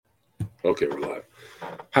Okay, we're live.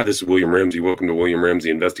 Hi, this is William Ramsey. Welcome to William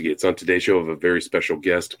Ramsey Investigates. On today's show, I have a very special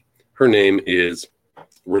guest. Her name is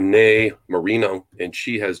Renee Marino, and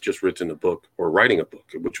she has just written a book, or writing a book,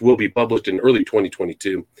 which will be published in early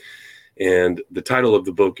 2022. And the title of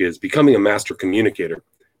the book is Becoming a Master Communicator,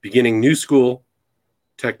 Beginning New School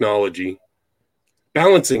Technology,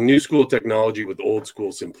 Balancing New School Technology with Old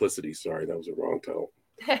School Simplicity. Sorry, that was a wrong title.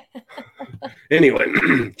 Anyway,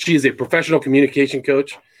 she is a professional communication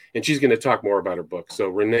coach, and she's going to talk more about her book. So,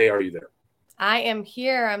 Renee, are you there? I am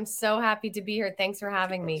here. I'm so happy to be here. Thanks for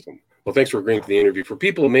having me. Well, thanks for agreeing to the interview. For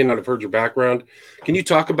people who may not have heard your background, can you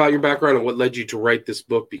talk about your background and what led you to write this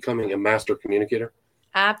book, Becoming a Master Communicator?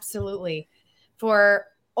 Absolutely. For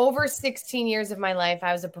over 16 years of my life,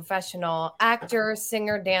 I was a professional actor,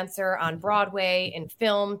 singer, dancer on Broadway, in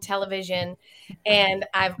film, television, and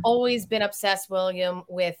I've always been obsessed, William,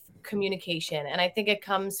 with communication. And I think it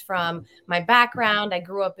comes from my background. I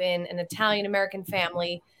grew up in an Italian-American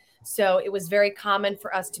family, so it was very common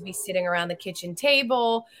for us to be sitting around the kitchen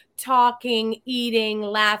table, talking, eating,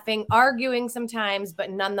 laughing, arguing sometimes,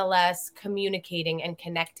 but nonetheless communicating and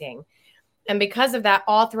connecting. And because of that,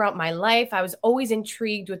 all throughout my life, I was always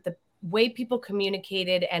intrigued with the way people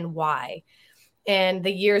communicated and why. And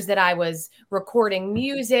the years that I was recording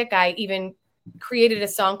music, I even created a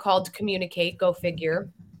song called Communicate, go figure.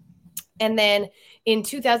 And then in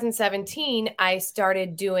 2017, I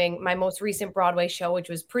started doing my most recent Broadway show, which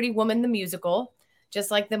was Pretty Woman, the musical,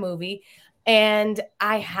 just like the movie. And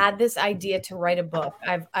I had this idea to write a book.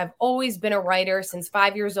 I've always been a writer since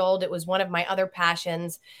 5 years old. It was one of my other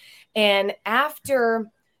passions. And after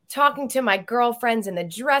talking to my girlfriends in the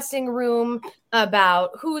dressing room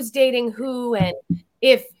about who's dating who and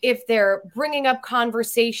if they're bringing up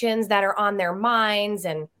conversations that are on their minds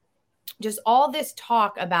and just all this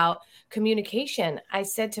talk about communication, I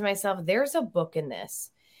said to myself, there's a book in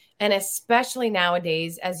this. And especially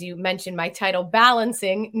nowadays, as you mentioned, my title,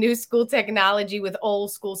 Balancing New School Technology with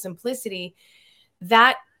Old School Simplicity,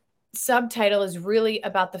 that subtitle is really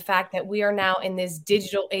about the fact that we are now in this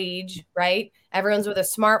digital age, right? Everyone's with a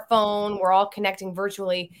smartphone. We're all connecting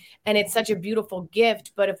virtually. And it's such a beautiful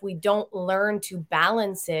gift. But if we don't learn to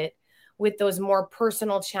balance it with those more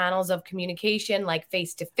personal channels of communication, like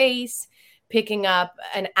face-to-face, picking up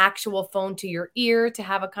an actual phone to your ear to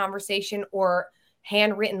have a conversation, or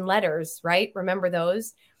handwritten letters, right? Remember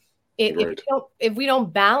those? If we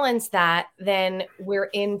don't balance that, then we're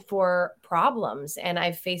in for problems. And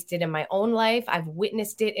I've faced it in my own life. I've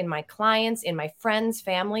witnessed it in my clients, in my friends,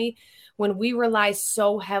 family. When we rely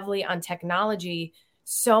so heavily on technology,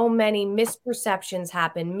 so many misperceptions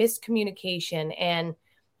happen, miscommunication. And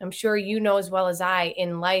I'm sure you know as well as I,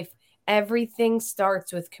 in life, everything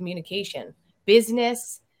starts with communication,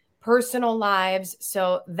 business, personal lives.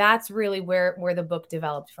 So that's really where the book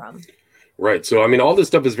developed from. Right. So, I mean, all this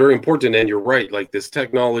stuff is very important. And you're right. Like this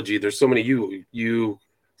technology, there's so many, you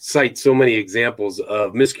cite so many examples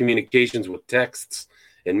of miscommunications with texts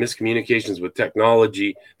and miscommunications with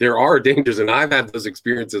technology. There are dangers. And I've had those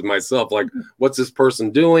experiences myself. Like, what's this person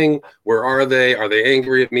doing? Where are they? Are they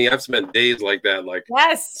angry at me? I've spent days like that. Like,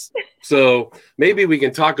 yes. So maybe we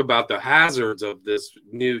can talk about the hazards of this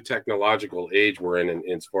new technological age we're in, and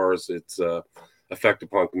as far as its effect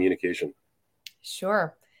upon communication.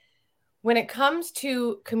 Sure. When it comes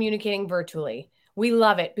to communicating virtually, we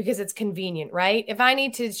love it because it's convenient, right? If I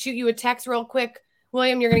need to shoot you a text real quick,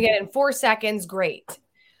 William, you're going to get it in 4 seconds. Great.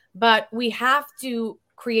 But we have to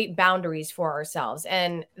create boundaries for ourselves.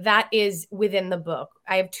 And that is within the book.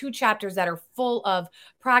 I have 2 chapters that are full of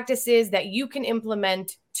practices that you can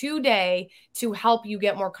implement today to help you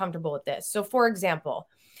get more comfortable with this. So for example,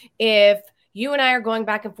 if you and I are going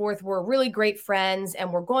back and forth, we're really great friends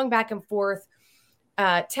and we're going back and forth,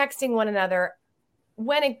 texting one another,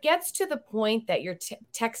 when it gets to the point that you're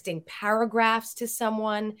texting paragraphs to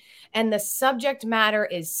someone and the subject matter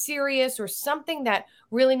is serious or something that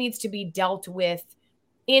really needs to be dealt with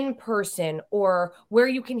in person, or where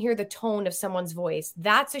you can hear the tone of someone's voice,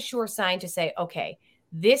 that's a sure sign to say, okay,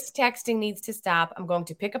 this texting needs to stop. I'm going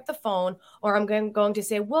to pick up the phone, or I'm going to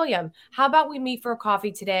say, William, how about we meet for a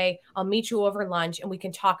coffee today? I'll meet you over lunch and we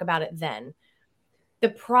can talk about it then. The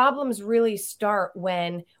problems really start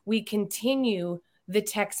when we continue the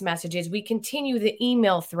text messages, we continue the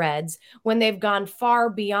email threads when they've gone far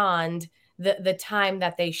beyond the time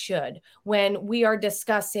that they should, when we are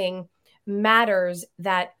discussing matters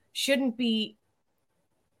that shouldn't be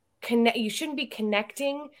you shouldn't be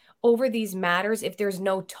connecting over these matters if there's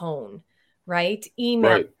no tone, right?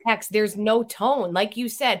 Email, right. Text, there's no tone. Like you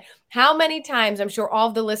said, how many times, I'm sure all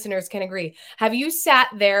of the listeners can agree, have you sat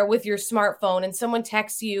there with your smartphone and someone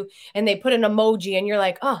texts you and they put an emoji and you're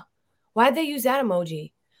like, oh, why'd they use that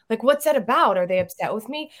emoji? Like, what's that about? Are they upset with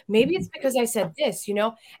me? Maybe it's because I said this,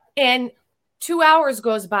 And 2 hours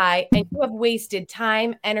goes by and you have wasted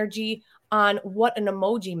time, energy on what an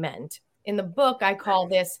emoji meant. In the book, I call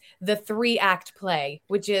this the 3-act play,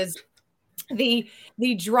 which is the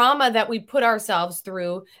drama that we put ourselves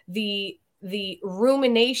through, the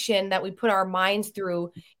rumination that we put our minds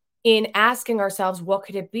through in asking ourselves, what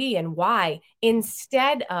could it be and why,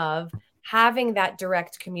 instead of having that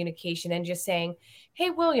direct communication and just saying,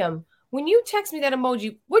 hey, William, when you text me that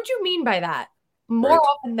emoji, what do you mean by that? More Right.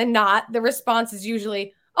 often than not, the response is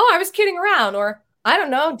usually, oh, I was kidding around, or I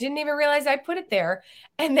don't know, didn't even realize I put it there.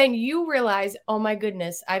 And then you realize, oh my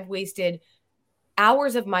goodness, I've wasted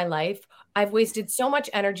hours of my life. I've wasted so much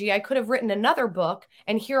energy. I could have written another book.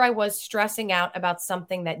 And here I was stressing out about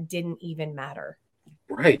something that didn't even matter.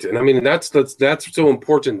 Right. And I mean, that's so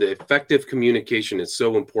important. The effective communication is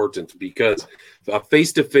so important because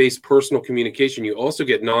face-to-face personal communication, you also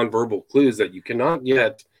get nonverbal clues that you cannot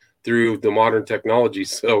get through the modern technology.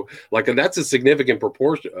 So like that's a significant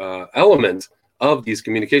proportion element of these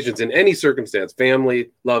communications in any circumstance,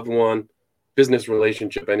 family, loved one, business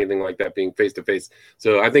relationship, anything like that, being face-to-face.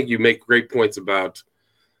 So I think you make great points about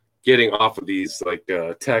getting off of these like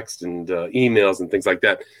text and emails and things like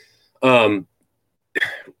that.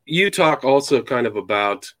 You talk also kind of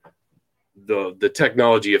about the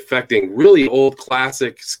technology affecting really old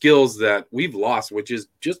classic skills that we've lost, which is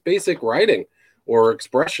just basic writing or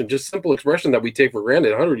expression, just simple expression that we take for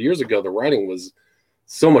granted. 100 years ago, the writing was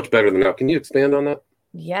so much better than now. Can you expand on that?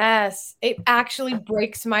 Yes, it actually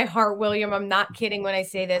breaks my heart, William. I'm not kidding when I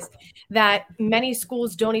say this, that many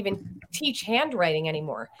schools don't even teach handwriting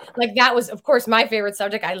anymore. Like that was, of course, my favorite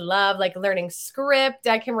subject. I love like learning script.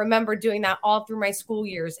 I can remember doing that all through my school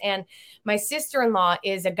years. And my sister-in-law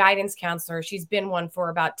is a guidance counselor. She's been one for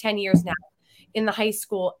about 10 years now in the high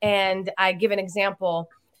school. And I give an example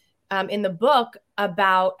in the book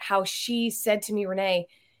about how she said to me, Renee,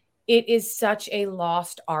 it is such a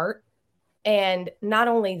lost art. And not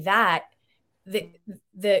only that,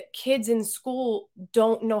 the kids in school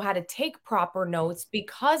don't know how to take proper notes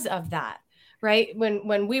because of that. Right.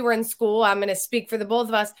 When we were in school, I'm going to speak for the both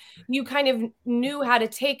of us, you kind of knew how to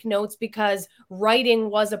take notes because writing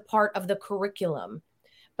was a part of the curriculum.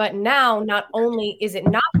 But now, not only is it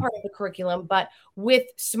not part of the curriculum, but with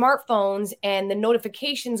smartphones and the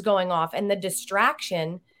notifications going off and the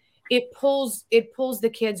distraction, it pulls the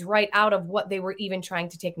kids right out of what they were even trying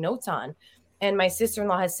to take notes on. And my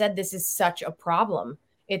sister-in-law has said this is such a problem.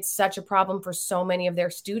 It's such a problem for so many of their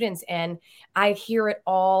students. And I hear it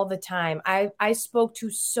all the time. I spoke to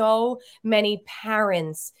so many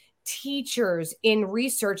parents, teachers in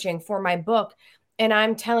researching for my book. And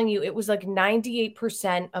I'm telling you, it was like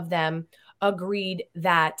 98% of them agreed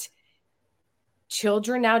that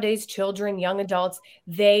children nowadays, children, young adults,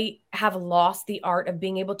 they have lost the art of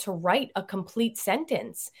being able to write a complete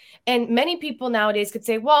sentence. And many people nowadays could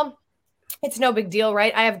say, well, it's no big deal,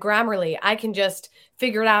 right? I have Grammarly. I can just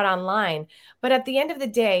figure it out online. But at the end of the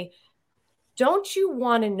day, don't you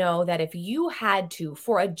want to know that if you had to,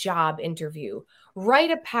 for a job interview,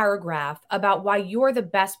 write a paragraph about why you're the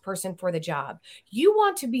best person for the job, you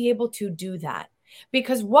want to be able to do that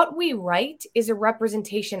because what we write is a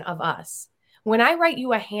representation of us. When I write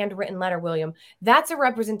you a handwritten letter, William, that's a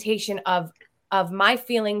representation of my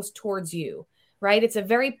feelings towards you, right? It's a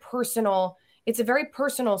very personal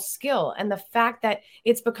skill. And the fact that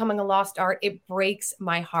it's becoming a lost art, it breaks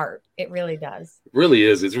my heart. It really does. It really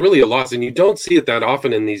is. It's really a loss. And you don't see it that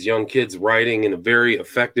often in these young kids writing in a very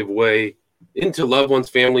effective way into loved ones,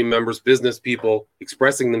 family members, business people,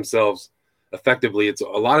 expressing themselves effectively. It's a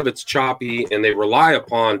lot of it's choppy and they rely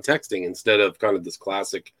upon texting instead of kind of this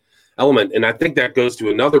classic element. And I think that goes to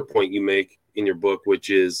another point you make in your book, which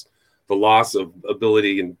is the loss of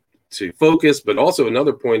ability and to focus, but also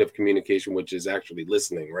another point of communication, which is actually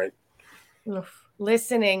listening, right? Oof.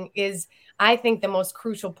 Listening is, I think, the most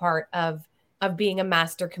crucial part of being a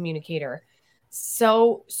master communicator.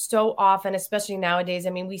 So often, especially nowadays, I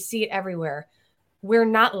mean, we see it everywhere. We're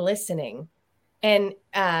not listening. And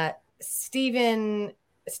Stephen,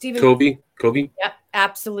 Kobe. yep,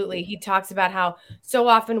 absolutely. He talks about how so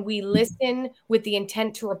often we listen with the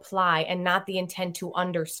intent to reply and not the intent to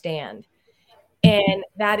understand. And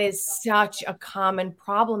that is such a common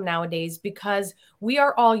problem nowadays because we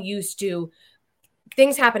are all used to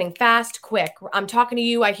things happening fast, quick. I'm talking to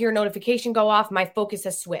you. I hear a notification go off. My focus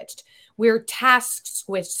has switched. We're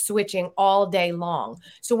switching all day long.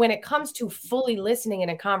 So when it comes to fully listening in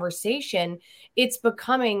a conversation, it's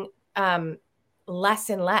becoming less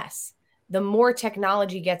and less. The more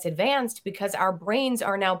technology gets advanced because our brains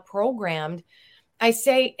are now programmed I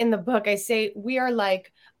say in the book, I say we are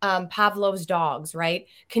like Pavlov's dogs, right?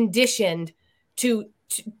 Conditioned to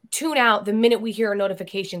tune out the minute we hear a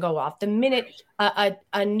notification go off, the minute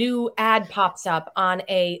a new ad pops up on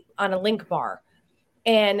a link bar.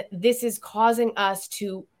 And this is causing us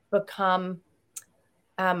to become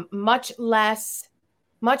much less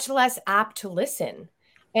apt to listen.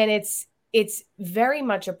 And it's very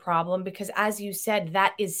much a problem because, as you said,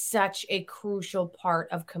 that is such a crucial part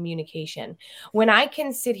of communication. When I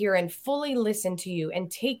can sit here and fully listen to you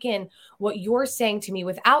and take in what you're saying to me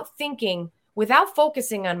without thinking, without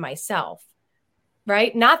focusing on myself,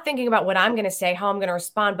 right? Not thinking about what I'm going to say, how I'm going to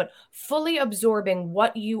respond, but fully absorbing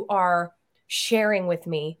what you are sharing with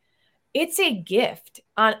me. It's a gift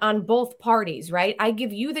on both parties, right? I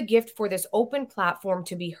give you the gift for this open platform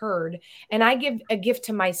to be heard, and I give a gift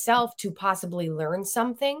to myself to possibly learn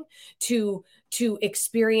something, to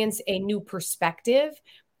experience a new perspective.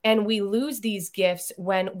 And we lose these gifts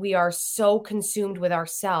when we are so consumed with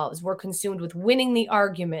ourselves. We're consumed with winning the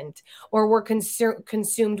argument, or we're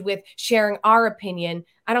consumed with sharing our opinion.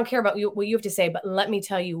 I don't care about what you have to say, but let me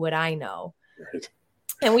tell you what I know. Right.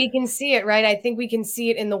 And we can see it, right? I think we can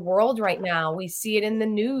see it in the world right now. We see it in the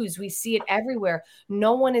news. We see it everywhere.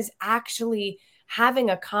 No one is actually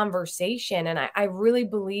having a conversation. And I really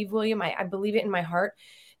believe, William, I believe it in my heart,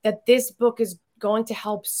 that this book is going to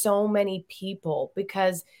help so many people,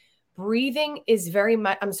 because communicating is very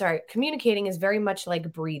much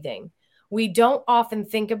like breathing. We don't often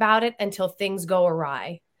think about it until things go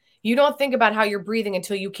awry. You don't think about how you're breathing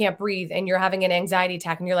until you can't breathe and you're having an anxiety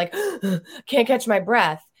attack and you're like, can't catch my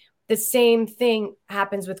breath. The same thing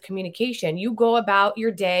happens with communication. You go about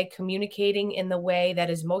your day communicating in the way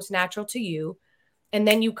that is most natural to you, and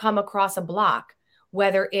then you come across a block,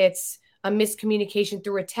 whether it's a miscommunication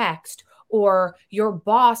through a text, or your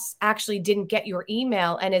boss actually didn't get your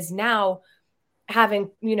email and is now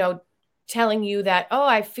having, telling you that, oh,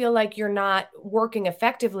 I feel like you're not working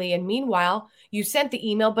effectively. And meanwhile, you sent the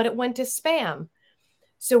email, but it went to spam.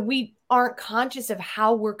 So we aren't conscious of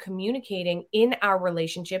how we're communicating in our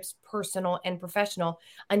relationships, personal and professional,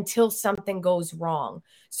 until something goes wrong.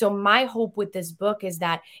 So my hope with this book is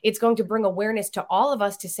that it's going to bring awareness to all of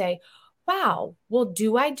us to say, wow, well,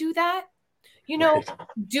 do I do that?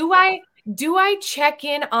 Right. Do I check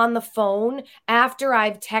in on the phone after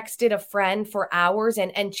I've texted a friend for hours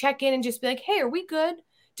and check in and just be like, hey, are we good?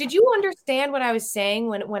 Did you understand what I was saying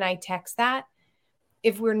when I text that?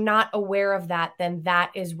 If we're not aware of that, then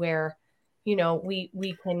that is where,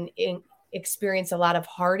 we can experience a lot of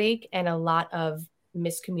heartache and a lot of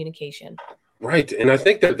miscommunication. Right. And I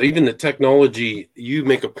think that even the technology, you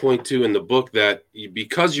make a point to in the book that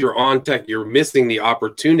because you're on tech, you're missing the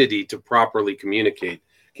opportunity to properly communicate.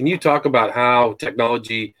 Can you talk about how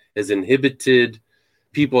technology has inhibited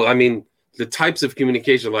people? I mean, the types of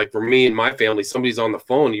communication, like for me and my family, somebody's on the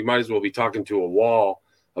phone, you might as well be talking to a wall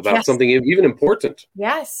about something even important.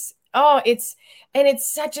 Yes. Oh, it's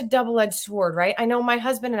such a double-edged sword, right? I know my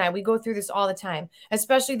husband and I, we go through this all the time,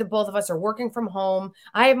 especially the both of us are working from home.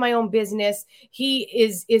 I have my own business. He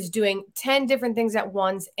is doing 10 different things at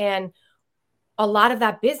once. And a lot of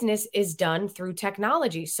that business is done through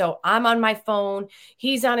technology. So I'm on my phone,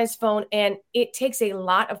 he's on his phone, and it takes a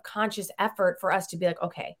lot of conscious effort for us to be like,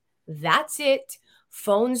 okay, that's it.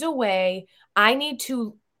 Phone's away. I need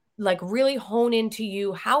to really hone into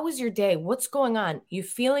you. How was your day? What's going on? You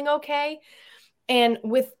feeling okay? And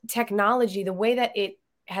with technology, the way that it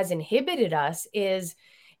has inhibited us is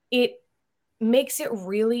it makes it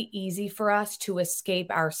really easy for us to escape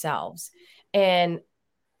ourselves. And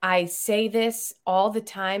I say this all the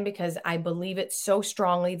time because I believe it so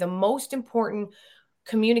strongly. The most important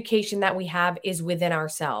communication that we have is within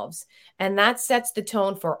ourselves. And that sets the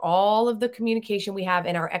tone for all of the communication we have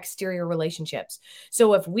in our exterior relationships.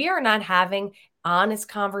 So if we are not having honest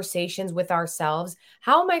conversations with ourselves,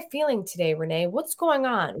 how am I feeling today, Renee? What's going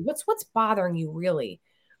on? What's bothering you really?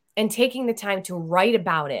 And taking the time to write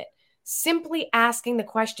about it. Simply asking the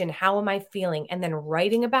question, how am I feeling? And then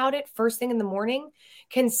writing about it first thing in the morning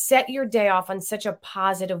can set your day off on such a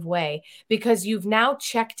positive way, because you've now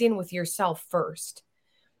checked in with yourself first.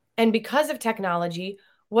 And because of technology,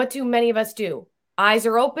 what do many of us do? Eyes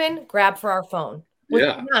are open, grab for our phone. What's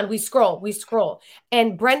going on? We scroll.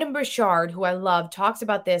 And Brendan Burchard, who I love, talks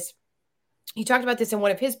about this. He talked about this in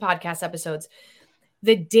one of his podcast episodes.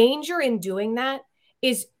 The danger in doing that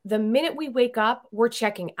is the minute we wake up, we're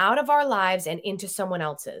checking out of our lives and into someone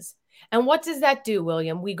else's. And what does that do,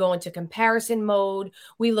 William? We go into comparison mode.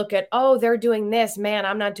 We look at, oh, they're doing this. Man,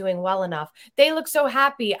 I'm not doing well enough. They look so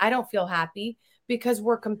happy. I don't feel happy, because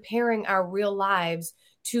we're comparing our real lives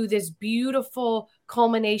to this beautiful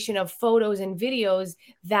culmination of photos and videos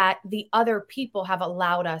that the other people have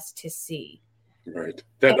allowed us to see. Right.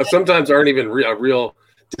 That sometimes aren't even a real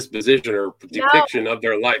disposition or depiction of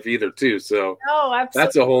their life either, too. So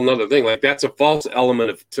that's a whole nother thing. Like, that's a false element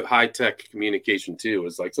of high-tech communication, too.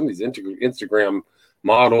 It's like some of these Instagram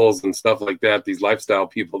models and stuff like that, these lifestyle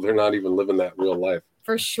people, they're not even living that real life.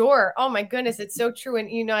 For sure. Oh my goodness, it's so true. And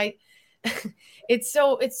it's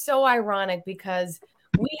so ironic because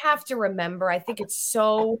we have to remember, I think it's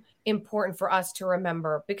so important for us to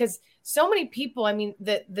remember, because so many people, I mean,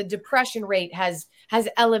 the depression rate has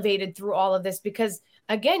elevated through all of this because,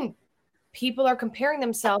 again, people are comparing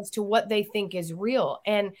themselves to what they think is real.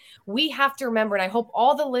 And we have to remember, and I hope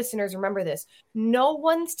all the listeners remember this, no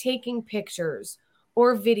one's taking pictures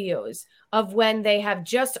or videos of when they have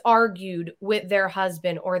just argued with their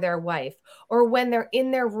husband or their wife, or when they're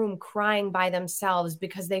in their room crying by themselves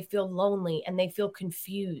because they feel lonely and they feel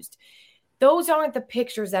confused. Those aren't the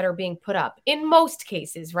pictures that are being put up in most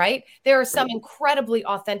cases, right? There are some incredibly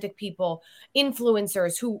authentic people,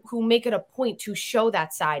 influencers who make it a point to show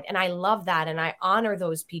that side. And I love that. And I honor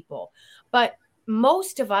those people. But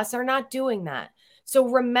most of us are not doing that. So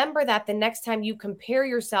remember that the next time you compare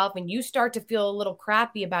yourself and you start to feel a little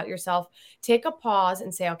crappy about yourself, take a pause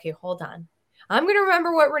and say, okay, hold on. I'm going to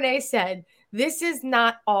remember what Renee said. This is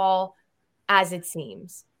not all as it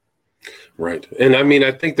seems. Right. And I mean,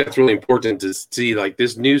 I think that's really important to see, like,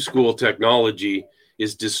 this new school technology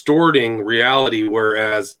is distorting reality,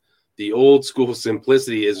 whereas the old school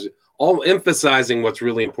simplicity is all emphasizing what's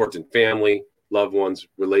really important: family, loved ones,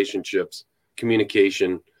 relationships,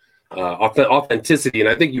 communication, authenticity. And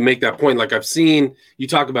I think you make that point. Like, I've seen you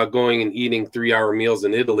talk about going and eating 3-hour meals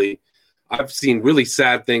in Italy. I've seen really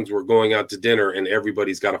sad things where going out to dinner and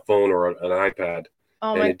everybody's got a phone or an iPad.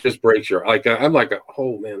 And it just breaks your, like, I'm like,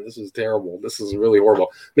 oh man, this is terrible. This is really horrible.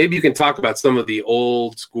 Maybe you can talk about some of the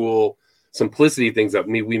old school simplicity things that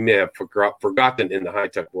we may have forgotten in the high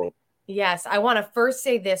tech world. Yes. I want to first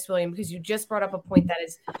say this, William, because you just brought up a point that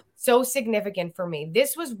is so significant for me.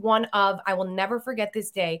 This was one of, I will never forget this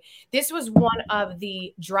day. This was one of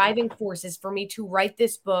the driving forces for me to write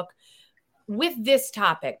this book with this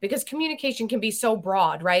topic, because communication can be so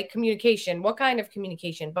broad, right? Communication, what kind of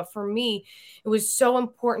communication? But for me, it was so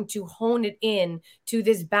important to hone it in to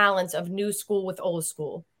this balance of new school with old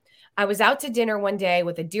school. I was out to dinner one day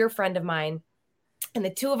with a dear friend of mine, and the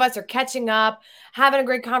two of us are catching up, having a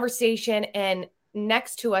great conversation. And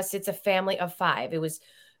next to us, it's a family of 5. It was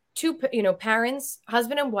 2, parents,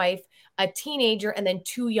 husband and wife, a teenager, and then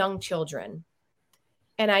 2 young children.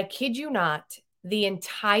 And I kid you not, the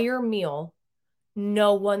entire meal,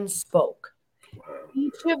 no one spoke.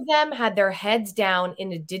 Each of them had their heads down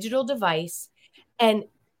in a digital device. And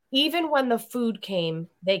even when the food came,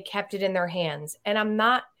 they kept it in their hands. And I'm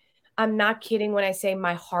not kidding when I say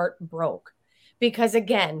my heart broke. Because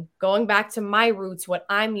again, going back to my roots, what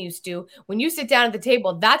I'm used to, when you sit down at the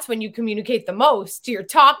table, that's when you communicate the most. You're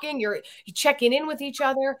talking, you're checking in with each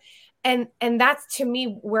other. And that's, to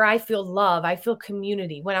me, where I feel love. I feel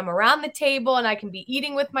community when I'm around the table and I can be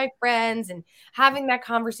eating with my friends and having that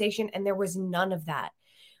conversation. And there was none of that.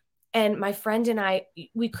 And my friend and I,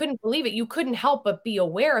 we couldn't believe it. You couldn't help but be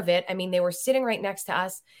aware of it. I mean, they were sitting right next to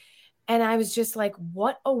us. And I was just like,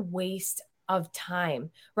 what a waste of time,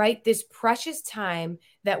 right? This precious time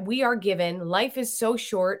that we are given. Life is so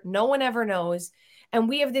short. No one ever knows. And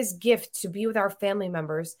we have this gift to be with our family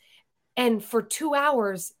members. And for 2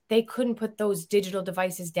 hours, they couldn't put those digital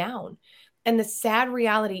devices down. And the sad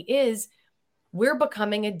reality is we're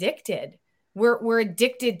becoming addicted. We're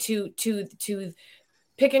addicted to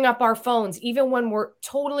picking up our phones, even when we're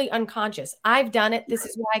totally unconscious. I've done it. This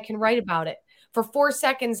is why I can write about it. For 4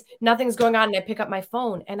 seconds, nothing's going on, and I pick up my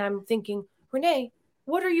phone, and I'm thinking, Renee,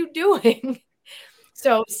 what are you doing?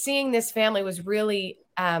 So seeing this family was really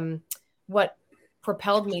what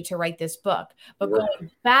propelled me to write this book. But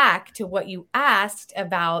going back to what you asked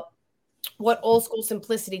about, what old school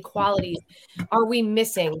simplicity qualities are we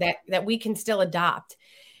missing that we can still adopt?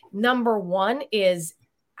 Number one is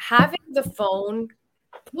having the phone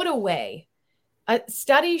put away.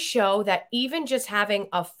 Studies show that even just having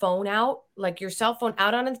a phone out, like your cell phone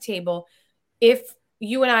out on the table, if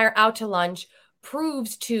you and I are out to lunch,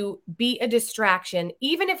 proves to be a distraction,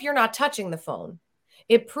 even if you're not touching the phone.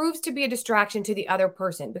 It proves to be a distraction to the other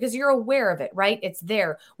person because you're aware of it, right? It's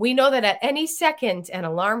there. We know that at any second, an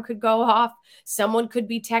alarm could go off. Someone could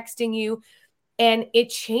be texting you, and it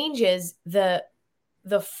changes the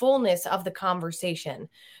fullness of the conversation.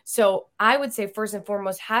 So I would say, first and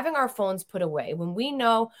foremost, having our phones put away. When we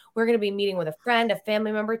know we're going to be meeting with a friend, a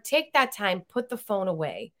family member, take that time, put the phone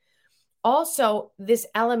away. also this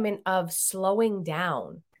element of slowing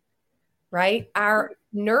down, right? Our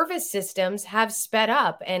nervous systems have sped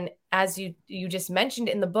up. And as you just mentioned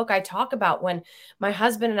in the book, I talk about when my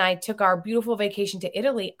husband and I took our beautiful vacation to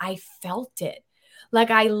Italy, I felt it.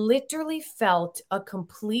 Like I literally felt a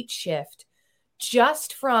complete shift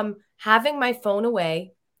just from having my phone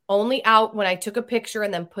away, only out when I took a picture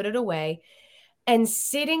and then put it away, and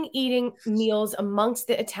sitting eating meals amongst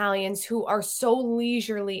the Italians who are so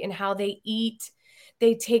leisurely in how they eat.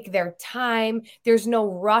 They take their time. There's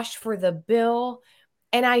no rush for the bill.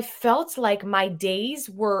 And I felt like my days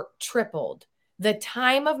were tripled. The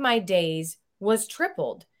time of my days was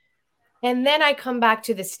tripled. And then I come back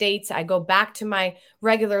to the States, I go back to my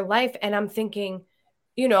regular life, and I'm thinking,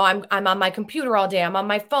 I'm on my computer all day. I'm on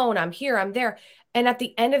my phone. I'm here, I'm there. And at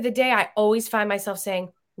the end of the day, I always find myself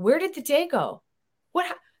saying, where did the day go? What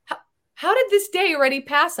how did this day already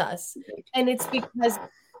pass us? And it's because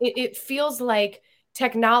it feels like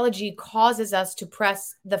technology causes us to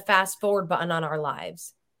press the fast forward button on our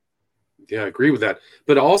lives. Yeah, I agree with that.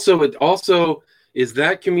 But also, it also is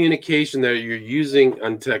that communication that you're using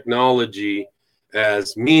on technology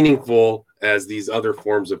as meaningful as these other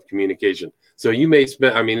forms of communication. So you may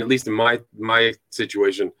spend, I mean, at least in my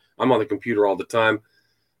situation, I'm on the computer all the time.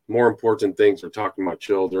 More important things are talking about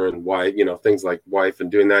children, why, things like wife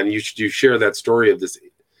and doing that. And you share that story of this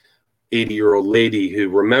 80-year-old lady who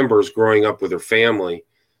remembers growing up with her family,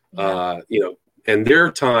 and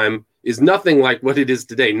their time is nothing like what it is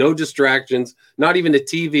today. No distractions, not even a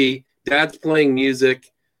TV. Dad's playing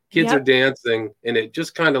music, kids are dancing, and it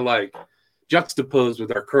just kind of like juxtaposed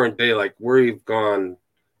with our current day, like we've gone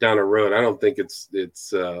down a road. I don't think it's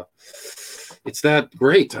that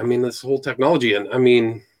great. I mean, this whole technology, and I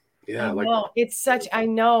mean, yeah, I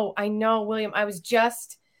know, William. I was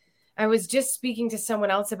just speaking to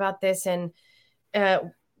someone else about this, and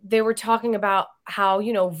they were talking about how,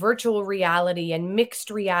 virtual reality and mixed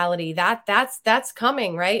reality, that's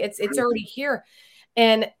coming, right? It's already here.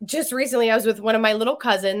 And just recently I was with one of my little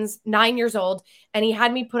cousins, 9 years old, and he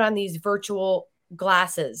had me put on these virtual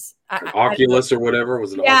glasses. Oculus or whatever.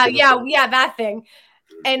 Was it Oculus? Yeah, that thing.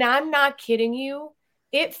 And I'm not kidding you.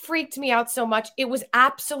 It freaked me out so much. It was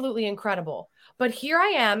absolutely incredible. But here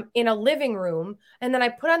I am in a living room, and then I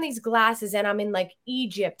put on these glasses and I'm in like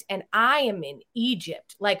Egypt, and I am in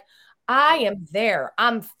Egypt. Like I am there.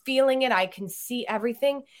 I'm feeling it. I can see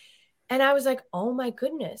everything. And I was like, oh my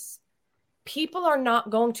goodness. People are not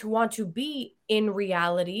going to want to be in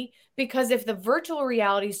reality, because if the virtual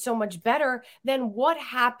reality is so much better, then what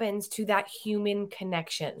happens to that human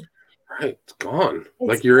connection? Right, it's gone.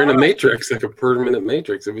 Like you're in a matrix, like a permanent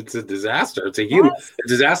matrix. It's a disaster. It's a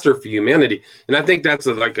disaster for humanity. And I think that's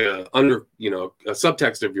a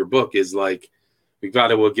subtext of your book is like, we've got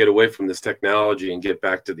to get away from this technology and get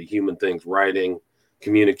back to the human things, writing,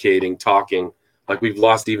 communicating, talking. Like we've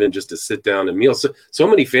lost even just to sit down and meal. So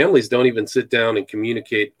many families don't even sit down and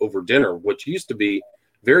communicate over dinner, which used to be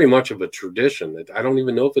very much of a tradition that I don't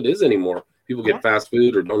even know if it is anymore. People get fast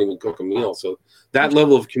food or don't even cook a meal. So that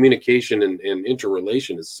level of communication and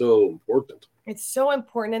interrelation is so important. It's so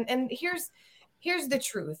important. And here's the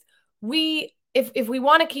truth. If we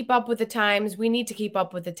want to keep up with the times, we need to keep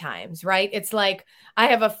up with the times, right? It's like I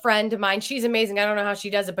have a friend of mine. She's amazing. I don't know how she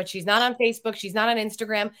does it, but she's not on Facebook. She's not on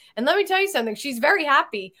Instagram. And let me tell you something. She's very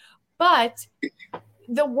happy, but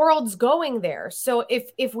the world's going there. So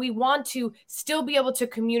if we want to still be able to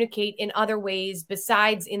communicate in other ways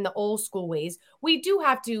besides in the old school ways, we do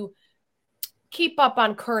have to keep up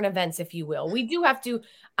on current events, if you will. We do have to,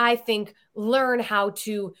 I think, learn how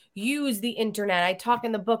to use the internet. I talk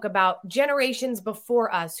in the book about generations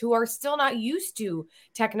before us who are still not used to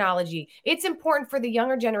technology. It's important for the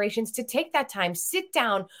younger generations to take that time, sit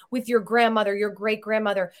down with your grandmother, your great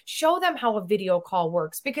grandmother, show them how a video call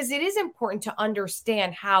works, because it is important to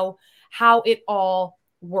understand how it all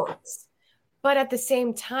works. But at the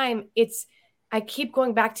same time, I keep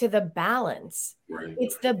going back to the balance. Right.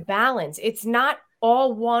 It's the balance. It's not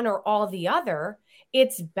all one or all the other.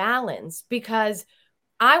 It's balance, because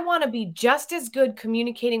I want to be just as good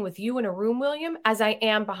communicating with you in a room, William, as I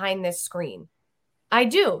am behind this screen. I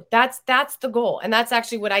do. That's the goal. And that's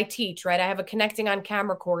actually what I teach, right? I have a connecting on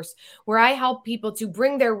camera course where I help people to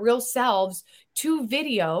bring their real selves to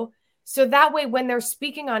video. So that way, when they're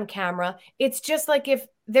speaking on camera, it's just like if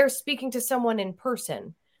they're speaking to someone in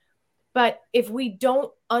person. But if we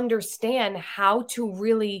don't understand how to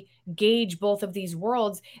really gauge both of these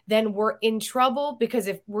worlds, then we're in trouble, because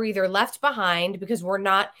if we're either left behind because we're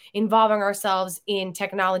not involving ourselves in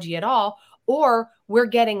technology at all, or we're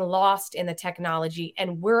getting lost in the technology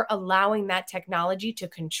and we're allowing that technology to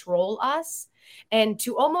control us. and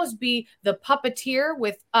to almost be the puppeteer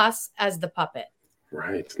with us as the puppet.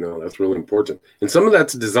 Right. No, that's really important. And some of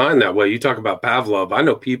that's designed that way. You talk about Pavlov. I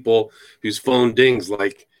know people whose phone dings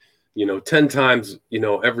like, 10 times,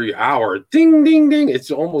 every hour. Ding, ding, ding. It's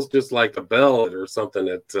almost just like a bell or something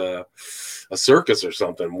at a circus or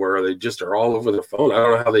something where they just are all over their phone. I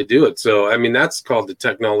don't know how they do it. So, I mean, that's called the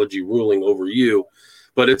technology ruling over you.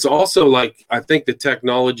 But it's also like, I think the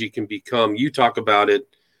technology can become, you talk about it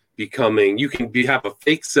becoming, you can have a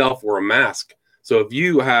fake self or a mask. So if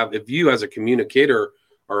you as a communicator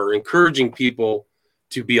are encouraging people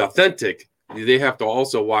to be authentic, they have to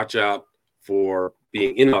also watch out for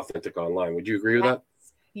being inauthentic online. Would you agree with that?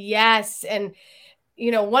 Yes. And,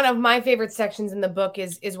 one of my favorite sections in the book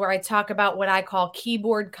is where I talk about what I call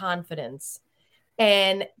keyboard confidence.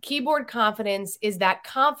 And keyboard confidence is that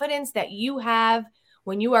confidence that you have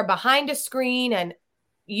when you are behind a screen and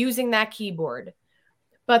using that keyboard.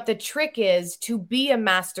 But the trick is to be a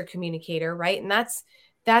master communicator, right? And that's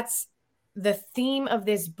the theme of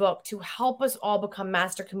this book, to help us all become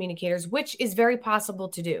master communicators, which is very possible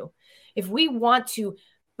to do. If we want to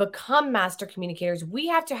become master communicators, we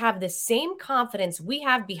have to have the same confidence we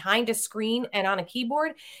have behind a screen and on a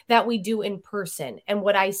keyboard that we do in person. And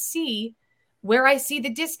where I see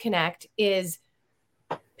the disconnect is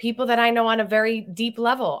people that I know on a very deep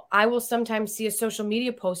level. I will sometimes see a social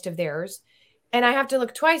media post of theirs and I have to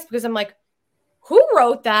look twice because I'm like, who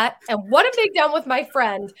wrote that? And what have they done with my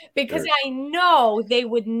friend? Because I know they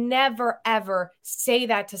would never, ever say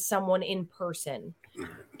that to someone in person.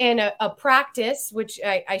 And a practice, which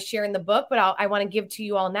I share in the book, but I want to give to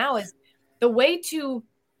you all now, is the way to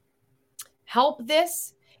help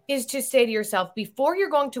this is to say to yourself, before you're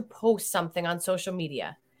going to post something on social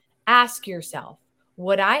media, ask yourself,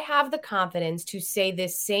 would I have the confidence to say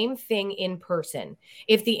this same thing in person?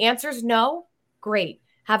 If the answer is no, great.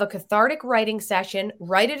 Have a cathartic writing session,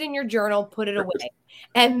 write it in your journal, put it away,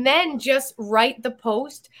 and then just write the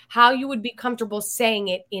post how you would be comfortable saying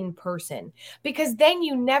it in person. Because then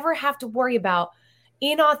you never have to worry about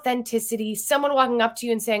inauthenticity, someone walking up to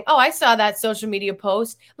you and saying, oh, I saw that social media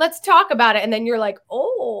post. Let's talk about it. And then you're like,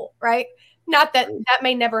 oh, right. Not that that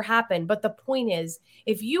may never happen. But the point is,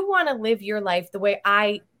 if you want to live your life the way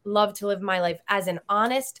I love to live my life, as an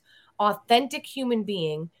honest, authentic human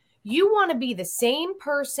being, you want to be the same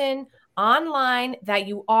person online that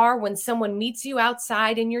you are when someone meets you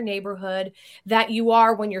outside in your neighborhood, that you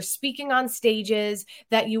are when you're speaking on stages,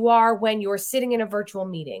 that you are when you're sitting in a virtual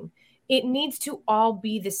meeting. It needs to all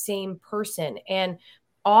be the same person. And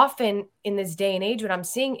often in this day and age, what I'm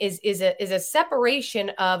seeing is a separation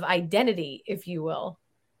of identity, if you will.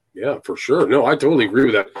 Yeah, for sure. No, I totally agree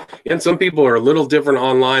with that. And some people are a little different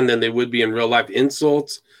online than they would be in real life.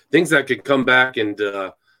 Insults, things that could come back and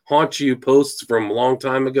haunt you, posts from a long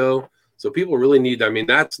time ago. So people really need, I mean,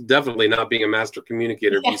 that's definitely not being a master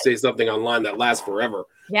communicator. If you say something online that lasts forever.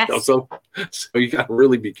 Yes. So you got to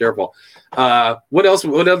really be careful. What else,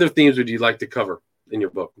 what other themes would you like to cover in your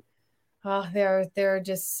book? Oh, there are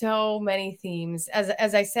just so many themes.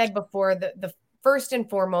 As I said before, the first and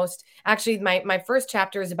foremost, actually, my first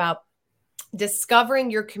chapter is about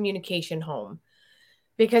discovering your communication home.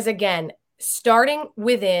 Because again, starting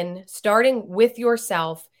with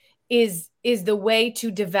yourself is the way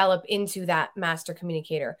to develop into that master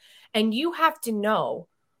communicator. And you have to know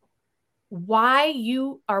why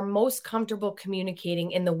you are most comfortable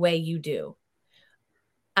communicating in the way you do.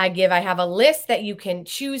 I have a list that you can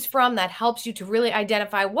choose from that helps you to really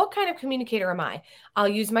identify what kind of communicator am I. I'll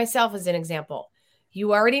use myself as an example.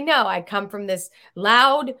 You already know I come from this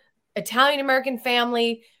loud Italian-American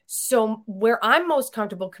family. So where I'm most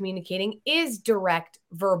comfortable communicating is direct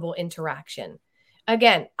verbal interaction.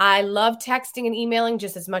 Again, I love texting and emailing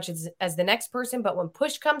just as much as the next person. But when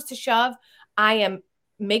push comes to shove, I am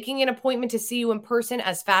making an appointment to see you in person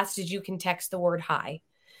as fast as you can text the word hi.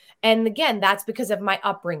 And again, that's because of my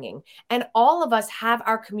upbringing. And all of us have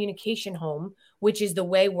our communication home, which is the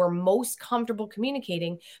way we're most comfortable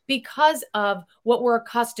communicating because of what we're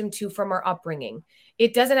accustomed to from our upbringing.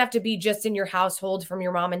 It doesn't have to be just in your household from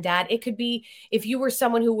your mom and dad. It could be if you were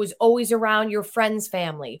someone who was always around your friend's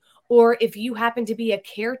family, or if you happen to be a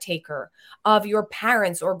caretaker of your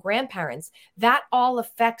parents or grandparents. That all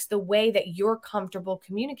affects the way that you're comfortable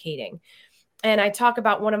communicating. And I talk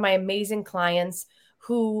about one of my amazing clients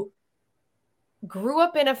who grew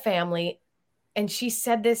up in a family, and she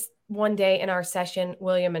said this one day in our session,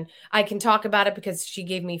 William, and I can talk about it because she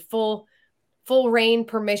gave me full reign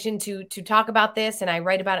permission to talk about this, and I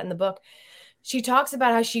write about it in the book. She talks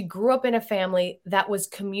about how she grew up in a family that was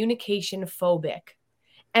communication phobic.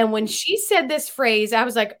 And when she said this phrase, I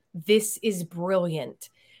was like, this is brilliant.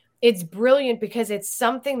 It's brilliant because it's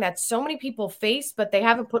something that so many people face, but they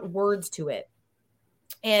haven't put words to it.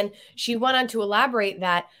 And she went on to elaborate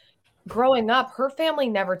that growing up, her family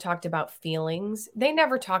never talked about feelings. They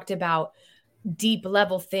never talked about deep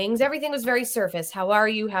level things. Everything was very surface. How are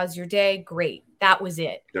you? How's your day? Great. That was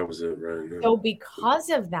it. That was it, right? Yeah. So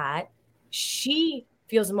because of that, she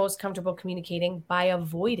feels most comfortable communicating by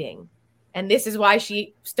avoiding. And this is why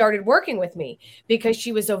she started working with me, because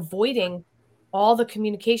she was avoiding all the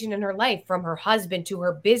communication in her life, from her husband to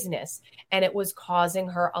her business. And it was causing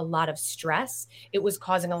her a lot of stress. It was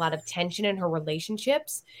causing a lot of tension in her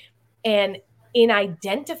relationships. And in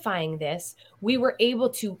identifying this, we were able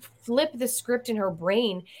to flip the script in her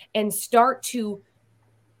brain and start to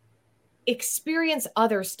experience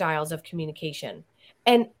other styles of communication.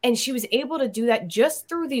 And she was able to do that just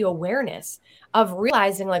through the awareness of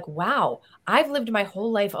realizing, like, wow, I've lived my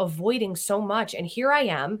whole life avoiding so much, and here I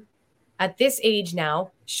am at this age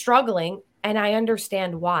now struggling, and I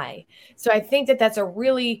understand why. So I think that that's a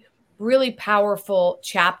really, really powerful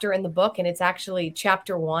chapter in the book. And it's actually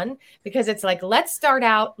chapter 1, because it's like, let's start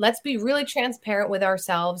out, let's be really transparent with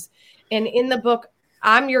ourselves. And in the book,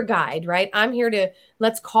 I'm your guide, right? I'm here to,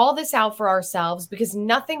 let's call this out for ourselves, because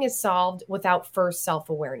nothing is solved without first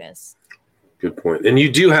self-awareness. Good point. And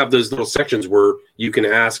you do have those little sections where you can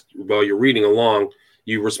ask while you're reading along,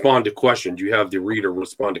 you respond to questions. You have the reader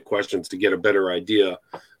respond to questions to get a better idea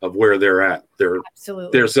of where they're at, their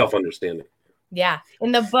self-understanding. Yeah.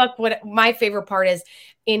 In the book, what my favorite part is,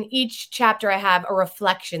 in each chapter, I have a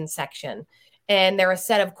reflection section. And there are a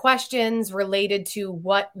set of questions related to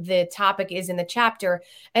what the topic is in the chapter.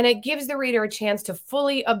 And it gives the reader a chance to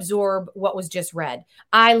fully absorb what was just read.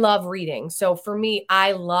 I love reading. So for me,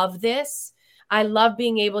 I love this. I love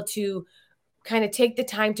being able to kind of take the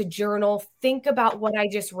time to journal, think about what I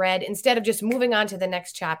just read instead of just moving on to the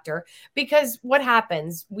next chapter. Because what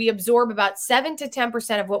happens, we absorb about 7 to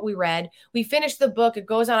 10% of what we read. We finish the book, it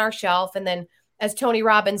goes on our shelf. And then, as Tony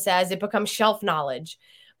Robbins says, it becomes shelf knowledge.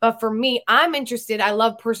 But for me, I'm interested. I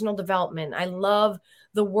love personal development. I love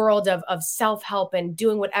the world of self-help and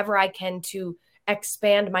doing whatever I can to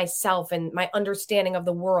expand myself and my understanding of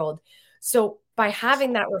the world. So by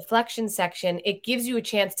having that reflection section, it gives you a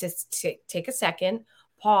chance to take a second,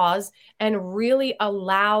 pause, and really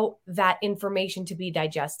allow that information to be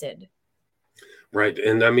digested. Right.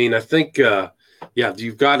 And I mean, I think,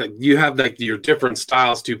 you have like your different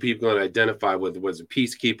styles too. People can identify with, was a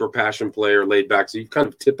peacekeeper, passion player, laid back. So you've kind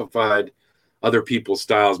of typified other people's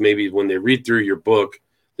styles. Maybe when they read through your book,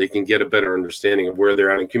 they can get a better understanding of where they're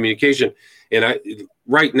at in communication. And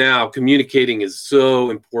right now, communicating is so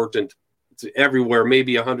important. It's everywhere.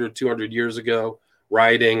 Maybe 100, 200 years ago,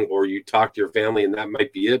 writing, or you talk to your family and that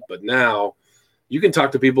might be it. But now you can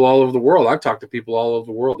talk to people all over the world. I've talked to people all over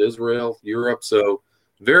the world, Israel, Europe. So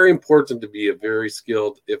very important to be a very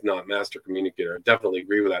skilled, if not master communicator. I definitely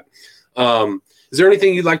agree with that. Is there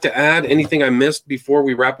anything you'd like to add? Anything I missed before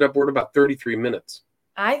we wrap it up? We're at about 33 minutes.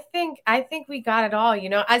 I think we got it all.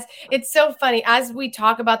 As it's so funny, as we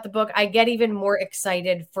talk about the book, I get even more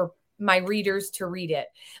excited for my readers to read it.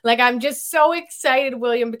 Like, I'm just so excited,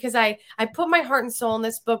 William, because I put my heart and soul in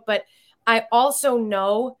this book, but I also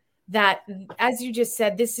know that, as you just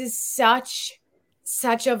said, this is such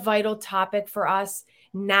a vital topic for us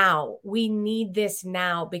now. We need this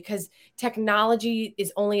now because technology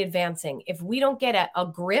is only advancing. If we don't get a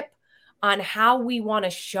grip on how we want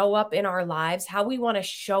to show up in our lives, how we want to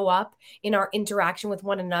show up in our interaction with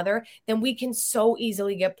one another, then we can so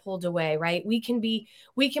easily get pulled away, right? We can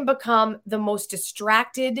become the most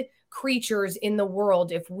distracted creatures in the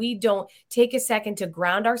world if we don't take a second to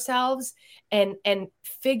ground ourselves and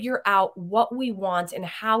figure out what we want and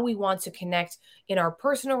how we want to connect in our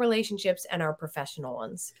personal relationships and our professional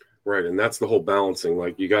ones. Right. And that's the whole balancing.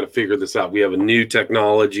 Like, you got to figure this out. We have a new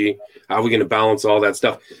technology. How are we going to balance all that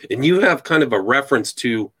stuff? And you have kind of a reference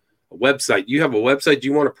to a website. You have a website. Do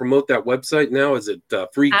you want to promote that website now? Is it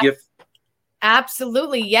free gift?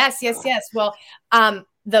 Absolutely. Yes. Well,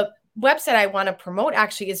 the website I want to promote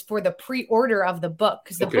actually is for the pre-order of the book,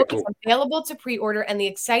 because the book is available to pre-order. And the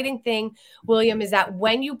exciting thing, William, is that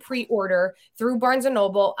when you pre-order through Barnes &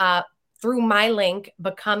 Noble, through my link,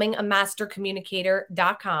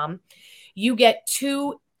 becomingamastercommunicator.com, you get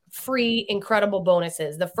 2 free incredible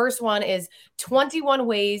bonuses. The first one is 21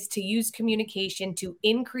 ways to use communication to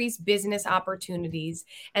increase business opportunities.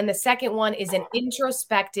 And the second one is an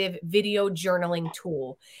introspective video journaling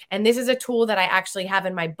tool. And this is a tool that I actually have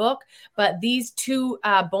in my book, but these 2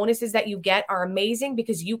 bonuses that you get are amazing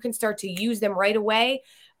because you can start to use them right away,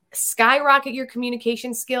 skyrocket your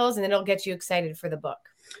communication skills, and it'll get you excited for the book.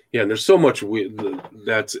 Yeah, and there's so much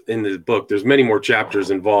that's in the book. There's many more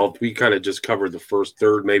chapters involved. We kind of just covered the first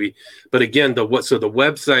third, maybe. But again, the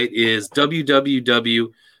website is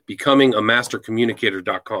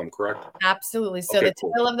www.becomingamastercommunicator.com, correct? Absolutely. So Okay, the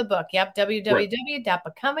title of the book, yep, Right.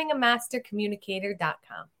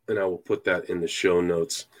 www.becomingamastercommunicator.com. And I will put that in the show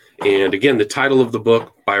notes. And again, the title of the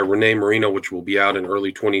book by Renee Marino, which will be out in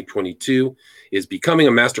early 2022, is Becoming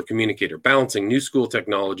a Master Communicator, Balancing New School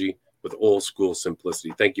Technology with Old School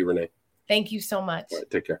Simplicity. Thank you, Renee. Thank you so much. All right,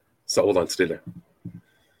 take care. So hold on, stay there.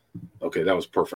 Okay, that was perfect.